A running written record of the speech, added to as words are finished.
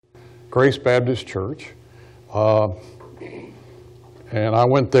Grace Baptist Church. And I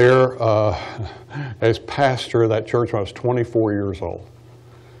went there as pastor of that church when I was 24 years old.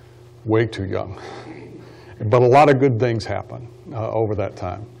 Way too young. But a lot of good things happened over that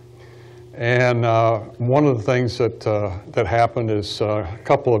time. And one of the things that happened is a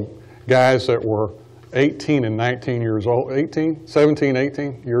couple of guys that were 18 and 19 years old, 17,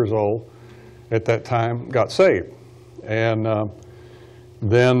 18 years old at that time got saved. And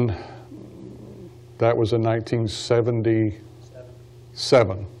then that was in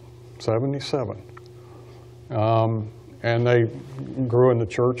 1977. And they grew in the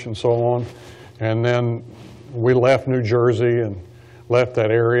church and so on. And then we left New Jersey and left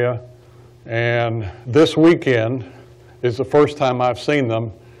that area. And this weekend is the first time I've seen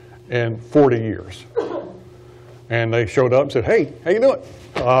them in 40 years. And they showed up and said, "Hey, how you doing?"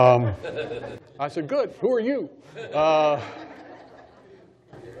 I said, "Good. Who are you?"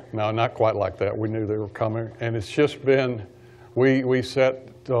 No, not quite like that. We knew they were coming. And it's just been, we sat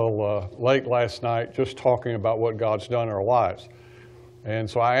till late last night just talking about what God's done in our lives. And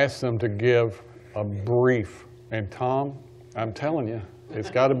so I asked them to give a brief. And Tom, I'm telling you, it's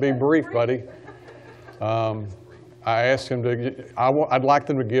got to be brief, buddy. I asked them to, I'd like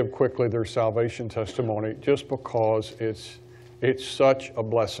them to give quickly their salvation testimony just because it's such a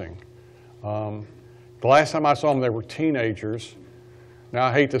blessing. The last time I saw them, they were teenagers. Now,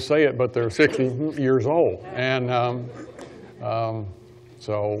 I hate to say it, but they're 60 years old. And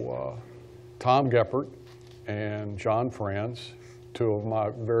so Tom Geppert and John Franz, two of my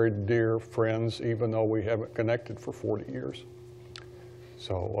very dear friends, even though we haven't connected for 40 years.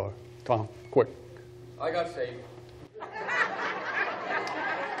 So, Tom, quick. I got saved.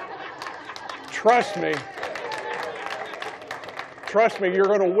 Trust me, you're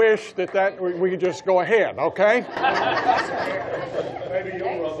going to wish that we could just go ahead, okay? Maybe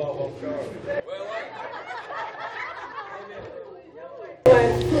you'll rub off on Charlie.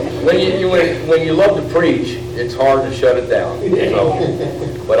 When you love to preach, it's hard to shut it down. So,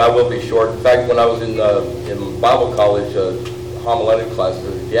 but I will be short. In fact, when I was in Bible college homiletic class,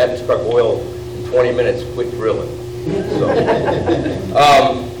 if you hadn't struck oil in 20 minutes, quit drilling. So,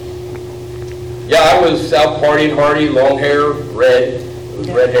 yeah, I was out partying hardy, long hair,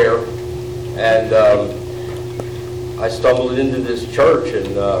 red hair, and I stumbled into this church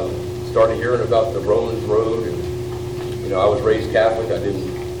and started hearing about the Romans Road. And, I was raised Catholic.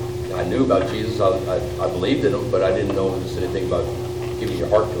 I knew about Jesus. I believed in him, but I didn't know anything about giving your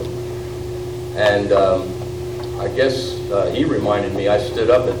heart to him. And I guess he reminded me. I stood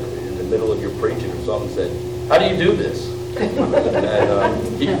up in the middle of your preaching or something and said, "How do you do this?" And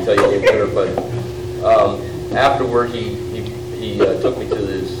he can tell you better, but afterward he took me to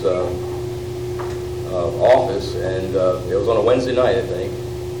this office, and it was on a Wednesday night, I think,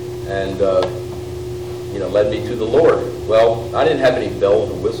 and led me to the Lord. Well, I didn't have any bells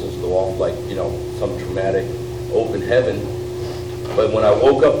or whistles go off like some dramatic open heaven, but when I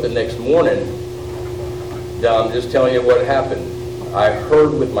woke up the next morning, I'm just telling you what happened. I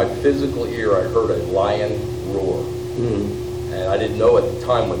heard with my physical ear, I heard a lion roar. And I didn't know at the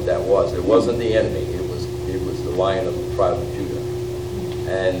time what that was. It wasn't the enemy. It was the Lion of the tribe of Judah.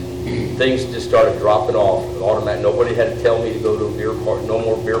 And things just started dropping off. Automatic. Nobody had to tell me to go to a beer party. No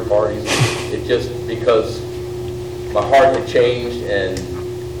more beer parties. It just, because my heart had changed and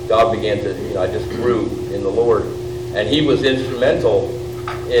God began to, I just grew in the Lord. And he was instrumental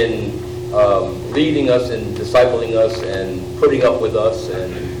in leading us and discipling us and putting up with us.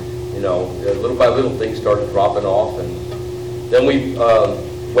 And, little by little things started dropping off. And then we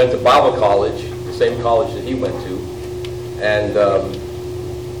went to Bible college, the same college that he went to, and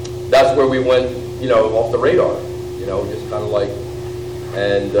that's where we went, off the radar, just kind of like,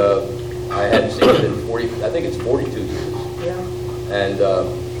 and I hadn't seen him in 40, I think it's 42 years. Yeah. And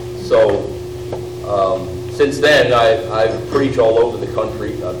so since then, I've preached all over the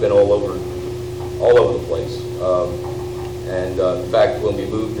country. I've been all over the place. And in fact, when we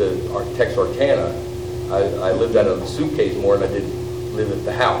moved to Texarkana, I lived out of a suitcase more than I did live at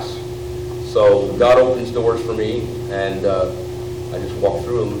the house. So God opens doors for me, and I just walk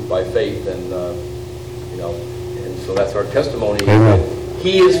through them by faith, and and so that's our testimony. Amen.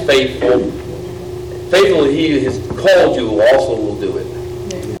 He is faithful. Faithful he has called you, also will do it.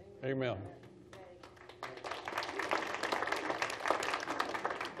 Amen.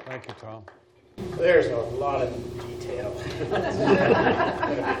 Thank you, Tom. There's a lot of detail that's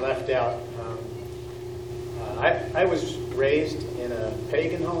going to be left out. I was raised in a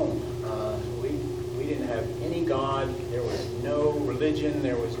pagan home. We didn't have any God. There was no religion.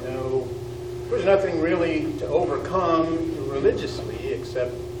 There was nothing really to overcome religiously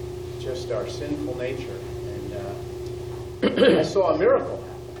except just our sinful nature. And I saw a miracle.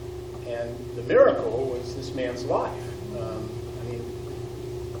 And the miracle was this man's life.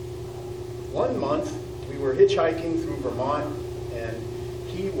 One month we were hitchhiking through Vermont, and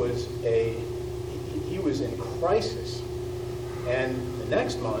he was in crisis. And the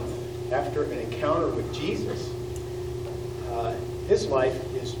next month, after an encounter with Jesus, his life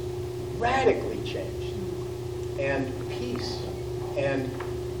is radically changed. And peace and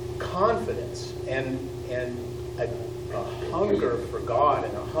confidence and a hunger for God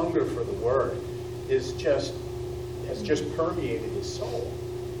and a hunger for the Word has just permeated his soul.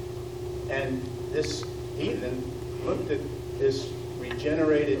 And this heathen looked at this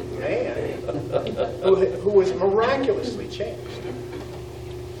regenerated man who was miraculously changed.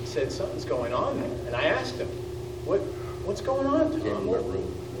 He said, something's going on there. And I asked him, what's going on, Tom?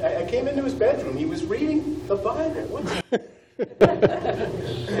 I came into his bedroom. He was reading the Bible.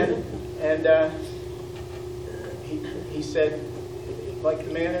 He said, like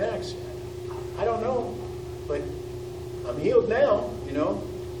the man in Acts, I don't know, but I'm healed now, you know.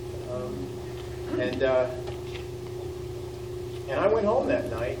 And I went home that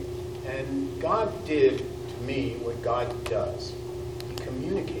night, and God did to me what God does. He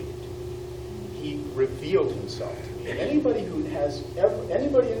communicated to me. He revealed himself to me. And anybody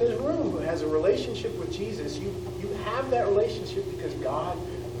in this room who has a relationship with Jesus, you have that relationship because God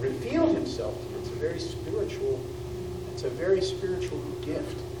revealed himself to you. It's a very spiritual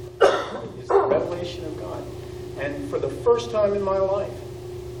gift. It's the revelation of God. And for the first time in my life,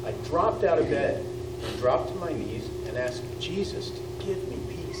 I dropped out of bed and dropped to my knees and asked Jesus to give me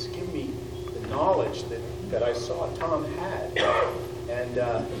peace, give me the knowledge that I saw Tom had. And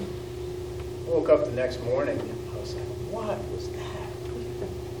woke up the next morning and I was like, what was that?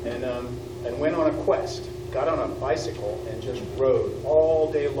 And went on a quest, got on a bicycle and just rode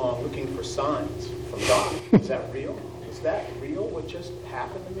all day long looking for signs from God. Was that real? Was that real, what just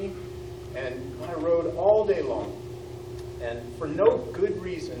happened to me? And I rode all day long. And for no good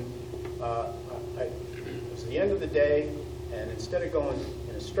reason, it was the end of the day, and instead of going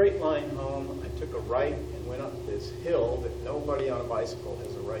in a straight line home, I took a right and went up this hill that nobody on a bicycle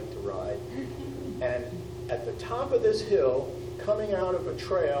has a right to ride. And at the top of this hill, coming out of a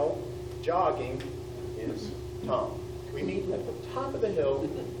trail, jogging, is Tom. We meet at the top of the hill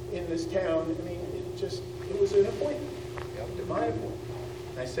in this town. I mean, it was an appointment, divine appointment.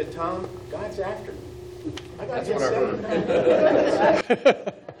 And I said, Tom, God's after me. I got to get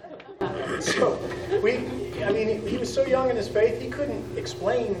saved. So he was so young in his faith, he couldn't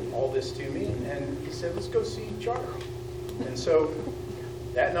explain all this to me. And he said, let's go see Charlie. And so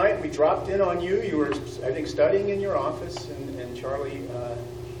that night we dropped in on you. You were, I think, studying in your office. And Charlie,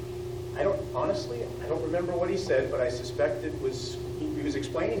 I don't remember what he said, but I suspect he was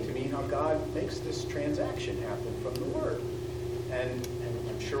explaining to me how God makes this transaction happen from the Word. And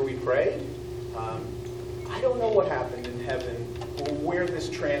I'm sure we prayed. I don't know what happened in heaven or where this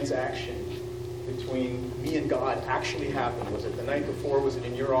transaction between me and God actually happened. Was it the night before? Was it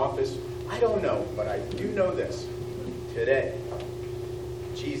in your office? I don't know, but I do know this. Today,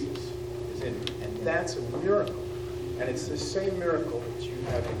 Jesus is in me, and that's a miracle. And it's the same miracle that you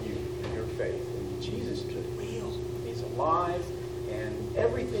have in you, in your faith. And Jesus is real. He's alive. And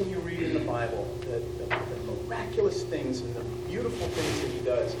everything you read in the Bible, the miraculous things and the beautiful things that he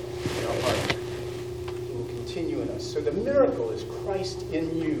does in our heart, he will continue in us. So the miracle is Christ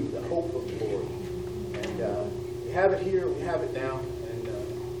in you, the hope of glory. And we have it here, we have it now, and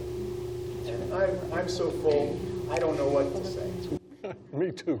I'm so full, I don't know what to say.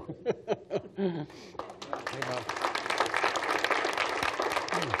 Me too.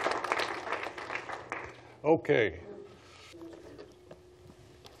 Okay.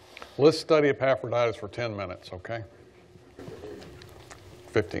 Let's study Epaphroditus for 10 minutes, okay?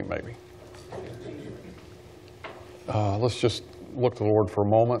 15 maybe. Let's just look to the Lord for a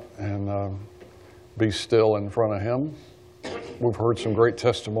moment and be still in front of Him. We've heard some great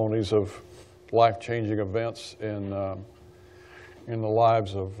testimonies of life-changing events in the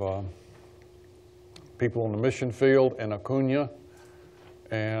lives of people in the mission field in Acuna.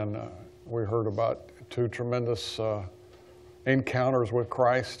 And we heard about two tremendous encounters with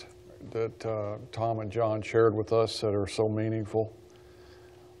Christ that Tom and John shared with us that are so meaningful.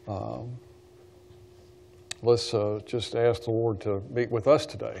 Let's just ask the Lord to meet with us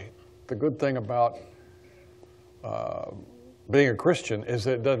today. The good thing about being a Christian is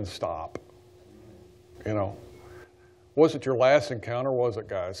that it doesn't stop. You know, was it your last encounter? Was it,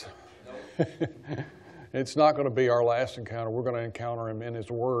 guys? No. It's not going to be our last encounter. We're going to encounter Him in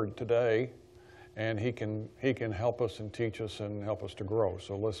His Word today. and He can help us and teach us and help us to grow.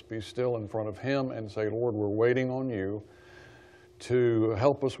 So let's be still in front of Him and say, Lord, we're waiting on You to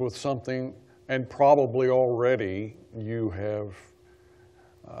help us with something, and probably already You have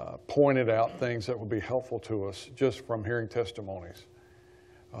pointed out things that would be helpful to us just from hearing testimonies,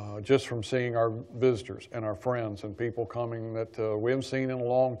 just from seeing our visitors and our friends and people coming that we haven't seen in a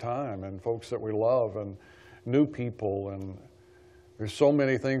long time, and folks that we love, and new people. And there's so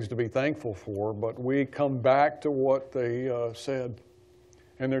many things to be thankful for, but we come back to what they said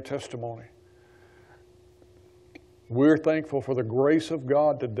in their testimony. We're thankful for the grace of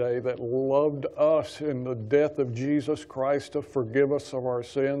God today that loved us in the death of Jesus Christ to forgive us of our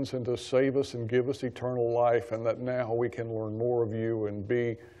sins and to save us and give us eternal life, and that now we can learn more of You and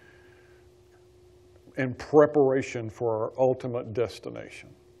be in preparation for our ultimate destination.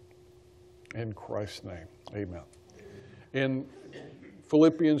 In Christ's name, amen. In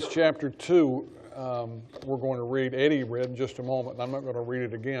Philippians chapter 2, we're going to read, Eddie read in just a moment, and I'm not going to read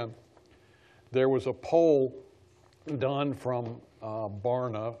it again. There was a poll done from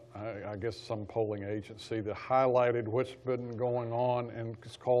Barna, I guess some polling agency, that highlighted what's been going on, and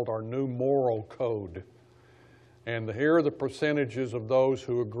it's called our new moral code. And here are the percentages of those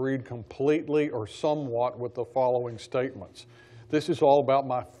who agreed completely or somewhat with the following statements. This is all about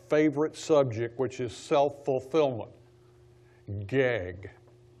my favorite subject, which is self-fulfillment. Gag.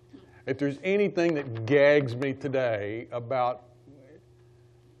 If there's anything that gags me today about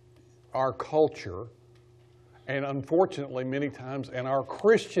our culture, and unfortunately many times in our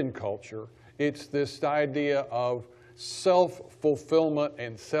Christian culture, it's this idea of self-fulfillment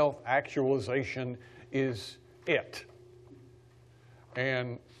and self-actualization is it.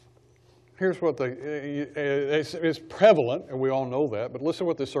 And here's what it's prevalent, and we all know that, but listen to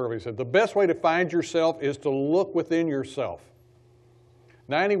what this survey said. The best way to find yourself is to look within yourself.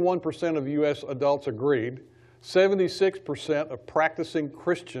 91% of U.S. adults agreed. 76% of practicing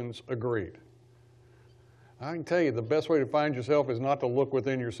Christians agreed. I can tell you the best way to find yourself is not to look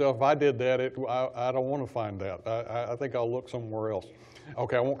within yourself. If I did that, I don't want to find that. I think I'll look somewhere else.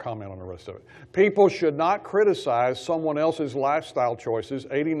 Okay, I won't comment on the rest of it. People should not criticize someone else's lifestyle choices.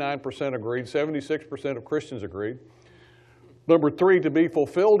 89% agreed. 76% of Christians agreed. Number 3, to be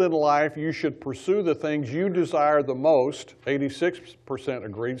fulfilled in life, you should pursue the things you desire the most. 86%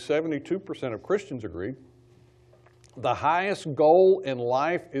 agreed. 72% of Christians agreed. The highest goal in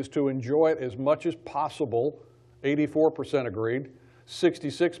life is to enjoy it as much as possible. 84% agreed.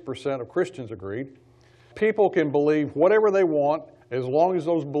 66% of Christians agreed. People can believe whatever they want as long as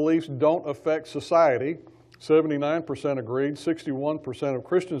those beliefs don't affect society. 79% agreed. 61% of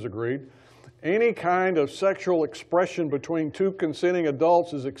Christians agreed. Any kind of sexual expression between two consenting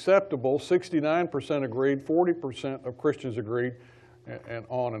adults is acceptable. 69% agreed. 40% of Christians agreed, and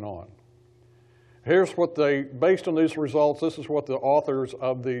on and on. Here's what based on these results, this is what the authors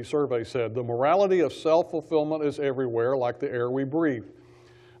of the survey said. The morality of self-fulfillment is everywhere, like the air we breathe.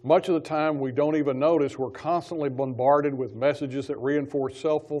 Much of the time, we don't even notice we're constantly bombarded with messages that reinforce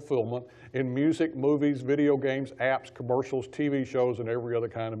self-fulfillment in music, movies, video games, apps, commercials, TV shows, and every other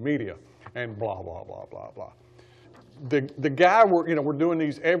kind of media, and blah, blah, blah, blah, blah. The guy, we're doing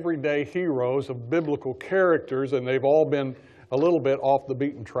these everyday heroes of biblical characters, and they've all been a little bit off the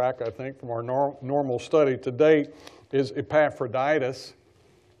beaten track, I think, from our normal study to date, is Epaphroditus.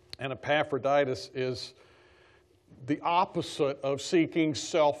 And Epaphroditus is the opposite of seeking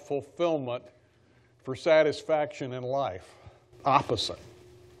self-fulfillment for satisfaction in life. Opposite.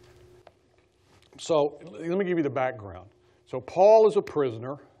 So let me give you the background. So Paul is a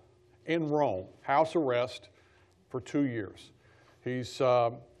prisoner in Rome, house arrest for 2 years. He's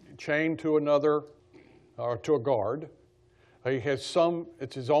chained to to a guard. He has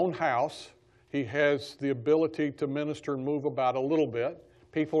it's his own house. He has the ability to minister and move about a little bit.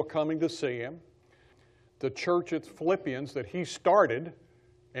 People are coming to see him. The church at Philippians that he started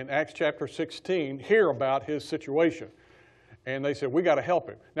in Acts chapter 16 hear about his situation. And they said, we got to help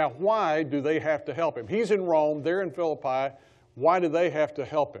him. Now, why do they have to help him? He's in Rome, they're in Philippi. Why do they have to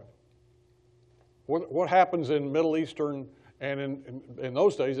help him? What happens in Middle Eastern and in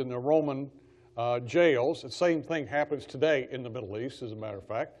those days in the Roman jails? The same thing happens today in the Middle East, as a matter of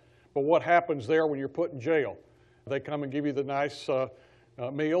fact. But what happens there when you're put in jail? They come and give you the nice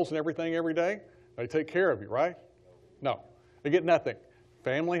meals and everything every day? They take care of you, right? No. They get nothing.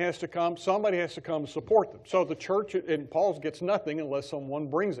 Family has to come. Somebody has to come support them. So the church in Paul's gets nothing unless someone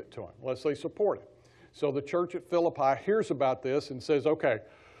brings it to him, unless they support it. So the church at Philippi hears about this and says, okay,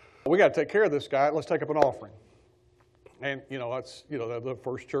 we got to take care of this guy. Let's take up an offering. And, that's, the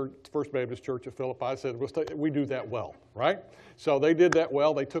First Baptist Church of Philippi said, we do that well, right? So they did that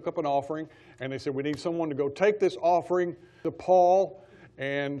well. They took up an offering, and they said, we need someone to go take this offering to Paul.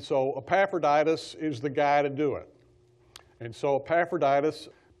 And so Epaphroditus is the guy to do it. And so Epaphroditus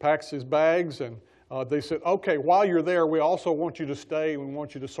packs his bags, and they said, okay, while you're there, we also want you to stay, and we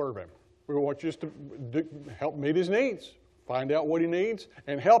want you to serve him. We want you to help meet his needs, find out what he needs,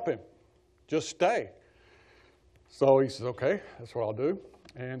 and help him. Just stay. So he says, okay, that's what I'll do.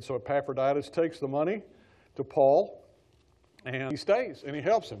 And so Epaphroditus takes the money to Paul, and he stays, and he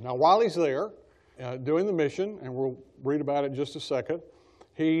helps him. Now, while he's there doing the mission, and we'll read about it in just a second,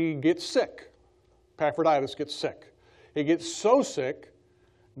 he gets sick. Epaphroditus gets sick. He gets so sick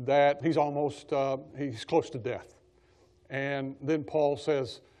that he's close to death. And then Paul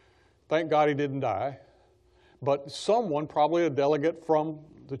says, thank God he didn't die. But someone, probably a delegate from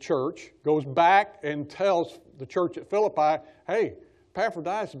the church, goes back and tells the church at Philippi, hey,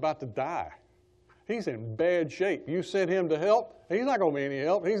 Epaphroditus is about to die. He's in bad shape. You sent him to help? He's not going to be any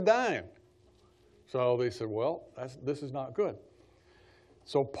help. He's dying. So they said, well, this is not good.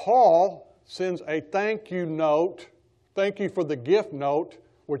 So Paul sends a thank you note, thank you for the gift note,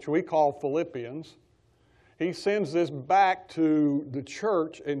 which we call Philippians. He sends this back to the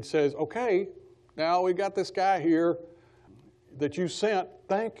church and says, okay, now we got this guy here that you sent.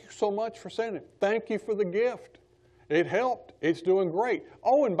 Thank you so much for sending it. Thank you for the gift. It helped. It's doing great.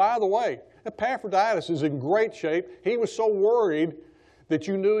 Oh, and by the way, Epaphroditus is in great shape. He was so worried that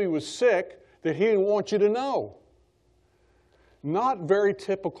you knew he was sick that he didn't want you to know. Not very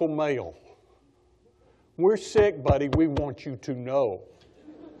typical male. We're sick, buddy. We want you to know.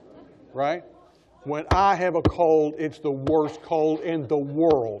 Right? When I have a cold, it's the worst cold in the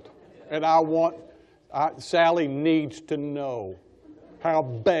world. And Sally needs to know how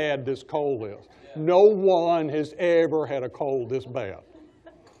bad this cold is. No one has ever had a cold this bad.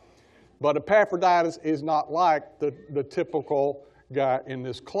 But Epaphroditus is not like the typical guy in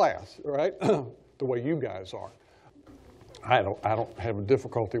this class, right? The way you guys are. I don't have a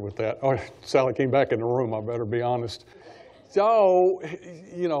difficulty with that. Oh, Sally came back in the room, I better be honest. So,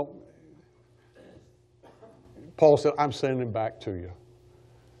 Paul said, I'm sending him back to you.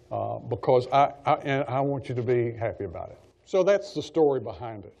 Because I want you to be happy about it. So that's the story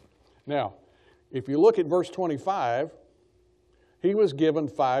behind it. Now, if you look at verse 25, he was given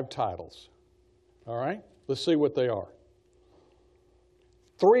 5 titles. All right? Let's see what they are.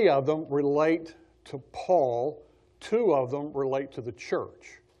 3 of them relate to Paul. 2 of them relate to the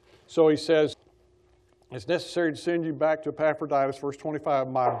church. So he says, it's necessary to send you back to Epaphroditus, verse 25,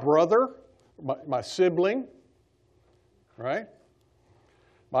 my brother, my sibling, right?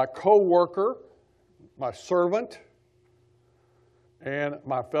 My co-worker, my servant, and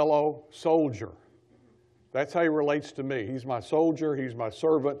my fellow soldier. That's how he relates to me. He's my soldier, he's my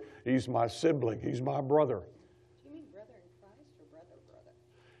servant, he's my sibling, he's my brother. Do you mean brother in Christ or brother?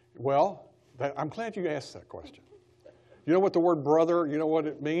 Well, I'm glad you asked that question. You know what the word brother, you know what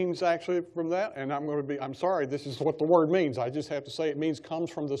it means actually from that? And I'm sorry, this is what the word means. I just have to say it means comes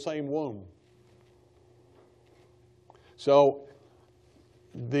from the same womb. So,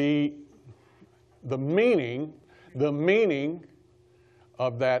 the meaning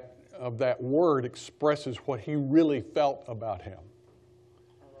of that word expresses what he really felt about him.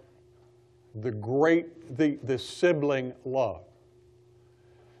 The sibling love.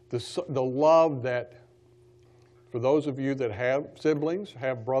 The love that, for those of you that have siblings,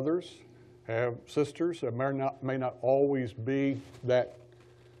 have brothers, have sisters, there may not always be that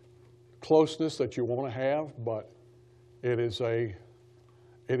closeness that you want to have, but it is a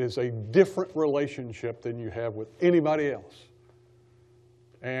different relationship than you have with anybody else.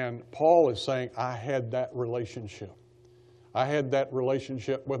 And Paul is saying, I had that relationship. I had that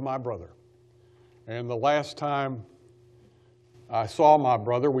relationship with my brother. And the last time I saw my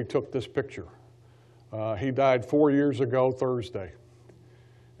brother, we took this picture. He died 4 years ago Thursday.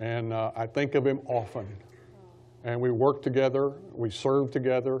 And I think of him often. And we worked together. We served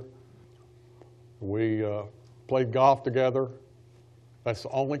together. We played golf together. That's the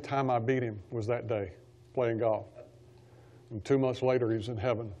only time I beat him was that day, playing golf. And 2 months later, he's in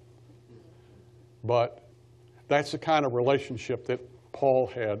heaven. But that's the kind of relationship that Paul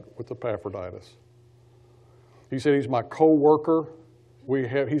had with Epaphroditus. He said he's my co-worker.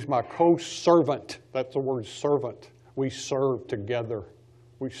 He's my co-servant. That's the word servant. We serve together.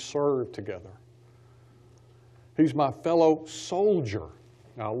 We serve together. He's my fellow soldier.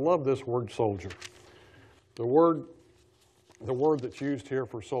 Now, I love this word soldier. The word that's used here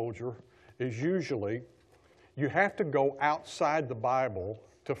for soldier is usually, you have to go outside the Bible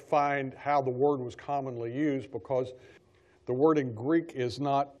to find how the word was commonly used, because The word in Greek is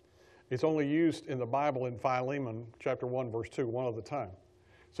not, it's only used in the Bible in Philemon chapter 1, verse 2, one at a time.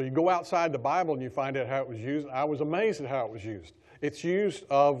 So you go outside the Bible and you find out how it was used. I was amazed at how it was used. It's used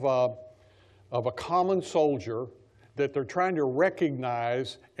of a common soldier that they're trying to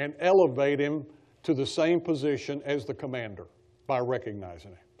recognize and elevate him to the same position as the commander by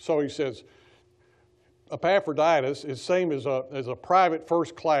recognizing him. So he says, Epaphroditus is same as a private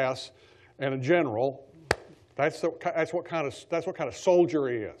first class and a general. That's what kind of soldier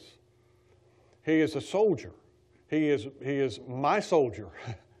he is. He is a soldier. He is my soldier.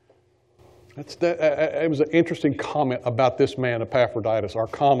 It was an interesting comment about this man, Epaphroditus, our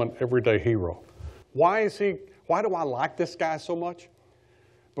common everyday hero. Why do I like this guy so much?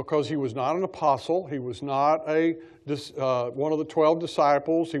 Because he was not an apostle. He was not one of the 12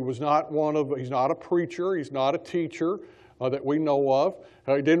 disciples. He's not a preacher. He's not a teacher that we know of.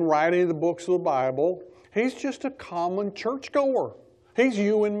 He didn't write any of the books of the Bible. He's just a common churchgoer. He's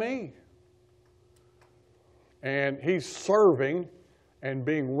you and me. And he's serving and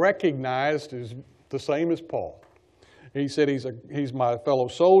being recognized as the same as Paul. He said he's my fellow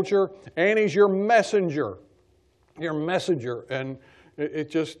soldier and he's your messenger. Your messenger. And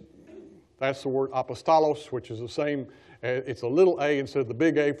that's the word apostolos, which is the same. It's a little a instead of the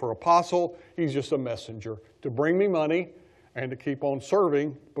big A for apostle. He's just a messenger to bring me money and to keep on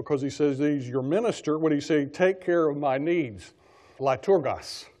serving, because he says he's your minister. What do you say? Take care of my needs.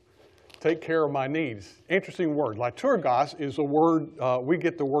 Liturgos. Take care of my needs. Interesting word. Liturgos is a word, we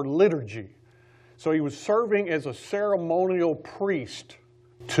get the word liturgy. So he was serving as a ceremonial priest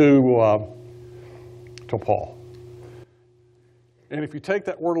to Paul. And if you take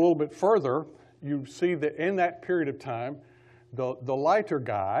that word a little bit further, you see that in that period of time, the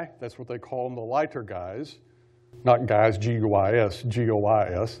liturgi, that's what they call them, the liturgies, not guys, G-U-I-S,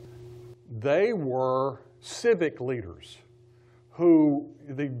 G-O-I-S, they were civic leaders who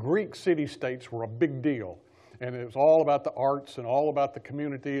the Greek city-states were a big deal. And it was all about the arts and all about the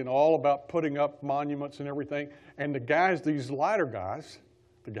community and all about putting up monuments and everything. And the guys, these liturgies,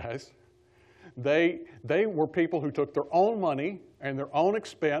 they were people who took their own money and their own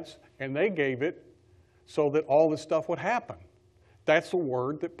expense, and they gave it so that all this stuff would happen. That's the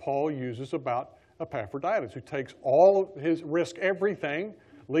word that Paul uses about Epaphroditus, who takes all of his, risk everything,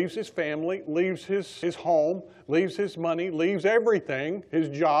 leaves his family, leaves his home, leaves his money, leaves everything, his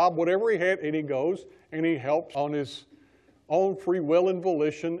job, whatever he had, and he goes and he helps on his own free will and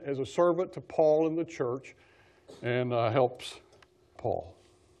volition as a servant to Paul in the church, and helps Paul.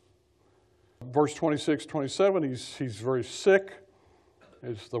 Verse 26, 27, he's very sick.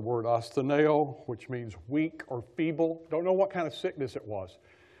 It's the word astheneo, which means weak or feeble. Don't know what kind of sickness it was.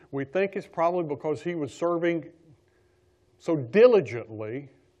 We think it's probably because he was serving so diligently,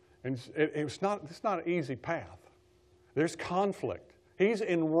 and it's not an easy path. There's conflict. He's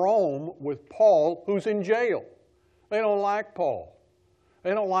in Rome with Paul, who's in jail. They don't like Paul.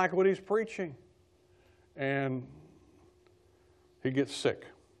 They don't like what he's preaching. And he gets sick.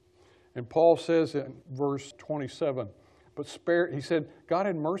 And Paul says in verse 27, he said, God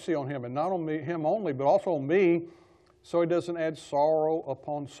had mercy on him, and not on him only, but also on me, so he doesn't add sorrow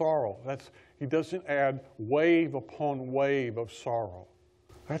upon sorrow. He doesn't add wave upon wave of sorrow.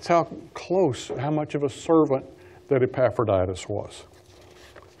 That's how much of a servant that Epaphroditus was.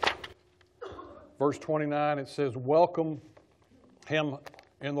 Verse 29, it says, welcome him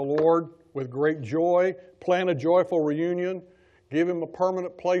in the Lord with great joy, plan a joyful reunion, give him a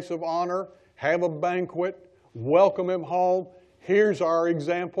permanent place of honor, have a banquet, welcome him home. Here's our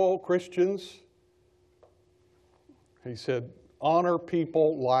example, Christians. He said, honor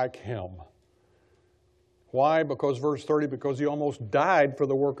people like him. Why? Because verse 30, because he almost died for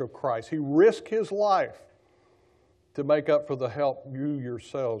the work of Christ. He risked his life to make up for the help you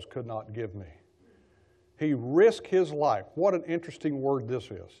yourselves could not give me. He risked his life. What an interesting word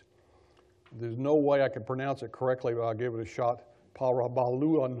this is. There's no way I can pronounce it correctly, but I'll give it a shot.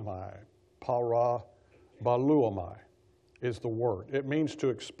 Parabaluamai. Parabaluamai is the word. It means to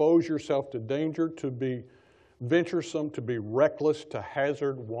expose yourself to danger, to be venturesome, to be reckless, to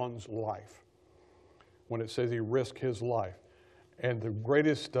hazard one's life. When it says he risked his life. And the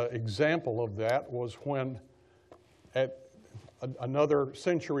greatest example of that was when at another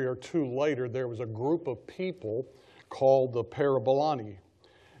century or two later, there was a group of people called the Parabolani.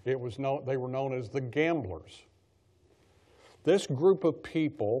 They were known as the gamblers. This group of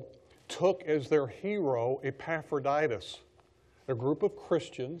people took as their hero Epaphroditus, a group of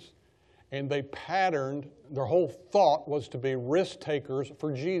Christians, and they patterned, their whole thought was to be risk takers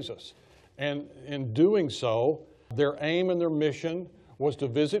for Jesus. And in doing so, their aim and their mission was to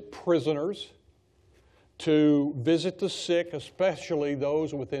visit prisoners, to visit the sick, especially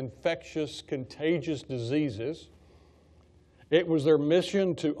those with infectious, contagious diseases. It was their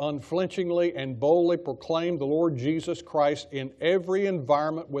mission to unflinchingly and boldly proclaim the Lord Jesus Christ in every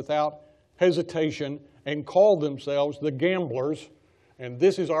environment without hesitation and call themselves the gamblers. And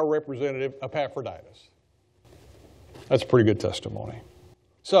this is our representative, Epaphroditus. That's a pretty good testimony.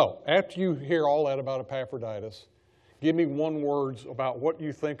 So, after you hear all that about Epaphroditus, give me one word about what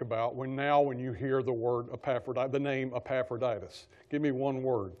you think about when you hear the word Epaphroditus, the name Epaphroditus. Give me one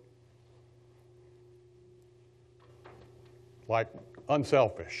word. Like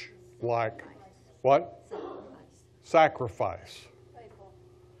unselfish. Like what? Sacrifice.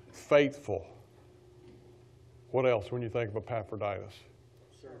 Faithful. What else when you think of Epaphroditus?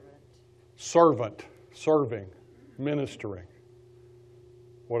 Servant. Serving. Ministering.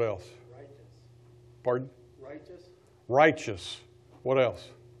 What else? Righteous. Pardon? Righteous. Righteous. What else?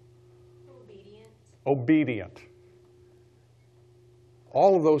 Obedient. Obedient.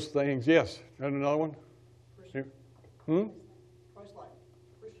 All of those things. Yes. And another one? Christian. Christ-like.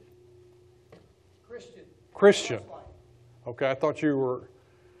 Christian. Christian. Christ-like. Okay, I thought you were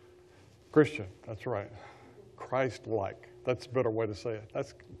Christian. That's right. Christ-like. That's a better way to say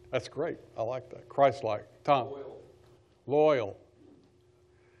it. That's great. I like that. Christ-like. Tom. Loyal.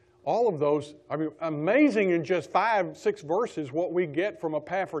 All of those, I mean, amazing in just 5-6 verses what we get from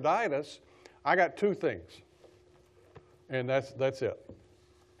Epaphroditus. I got 2 things, and that's it.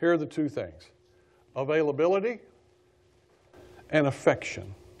 Here are the 2 things. Availability and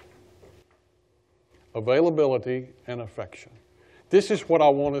affection. Availability and affection. This is what I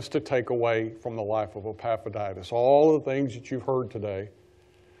want us to take away from the life of Epaphroditus. All the things that you've heard today,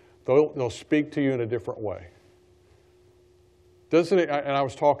 they'll speak to you in a different way. Doesn't it? And I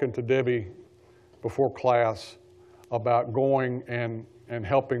was talking to Debbie before class about going and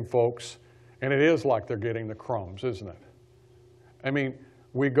helping folks, and it is like they're getting the crumbs, isn't it? I mean,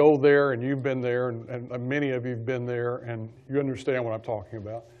 we go there, and you've been there, and many of you have been there, and you understand what I'm talking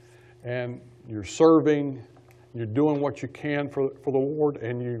about. And you're serving, you're doing what you can for the Lord,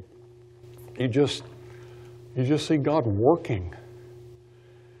 and you just see God working.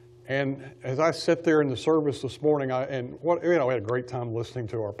 And as I sit there in the service this morning, we had a great time listening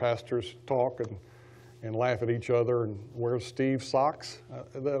to our pastors talk and laugh at each other and wear Steve socks.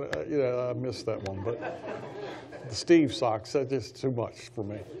 I missed that one, but the Steve socks, that's just too much for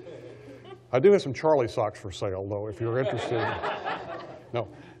me. I do have some Charlie socks for sale, though, if you're interested. No,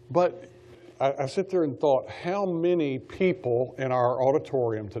 but I sit there and thought, how many people in our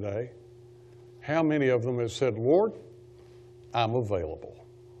auditorium today, how many of them have said, Lord, I'm available.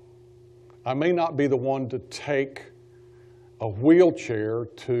 I may not be the one to take a wheelchair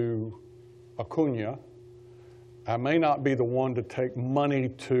to Acuna. I may not be the one to take money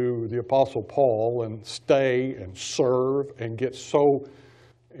to the Apostle Paul and stay and serve and get so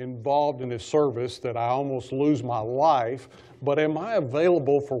involved in his service that I almost lose my life. But am I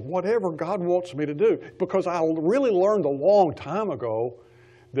available for whatever God wants me to do? Because I really learned a long time ago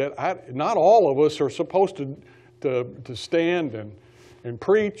that not all of us are supposed to stand and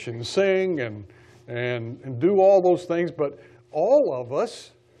preach and sing and do all those things, but all of us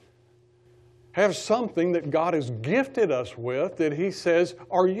have something that God has gifted us with that He says,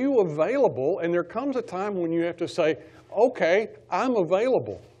 are you available? And there comes a time when you have to say, okay, I'm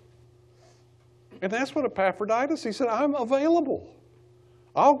available. And that's what Epaphroditus, he said, I'm available.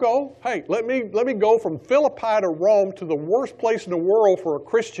 I'll go. Hey, let me go from Philippi to Rome, to the worst place in the world for a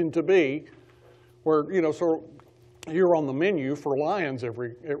Christian to be, where, so you're on the menu for Lions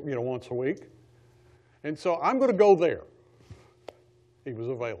once a week. And so I'm going to go there. He was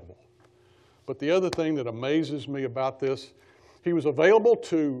available. But the other thing that amazes me about this, he was available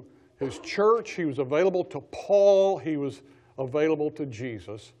to his church, he was available to Paul, he was available to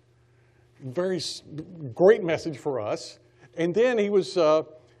Jesus. Very great message for us. And then he was the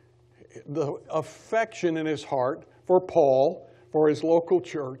affection in his heart for Paul, for his local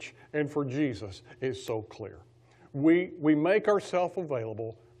church, and for Jesus is so clear. We make ourselves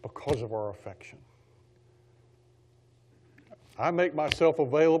available because of our affection. I make myself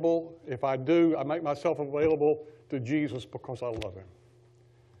available, if I do, I make myself available to Jesus because I love Him.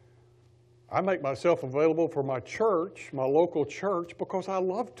 I make myself available for my church, my local church, because I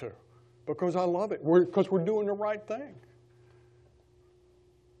love to, because I love it, because we're doing the right thing.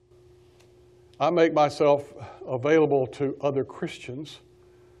 I make myself available to other Christians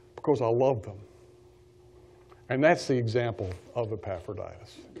because I love them. And that's the example of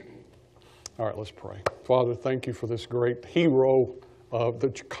Epaphroditus. All right, let's pray. Father, thank you for this great hero of the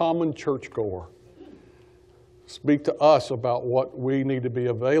common churchgoer. Speak to us about what we need to be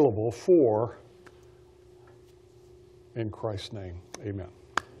available for In Christ's name, amen.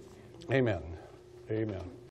 Amen. Amen.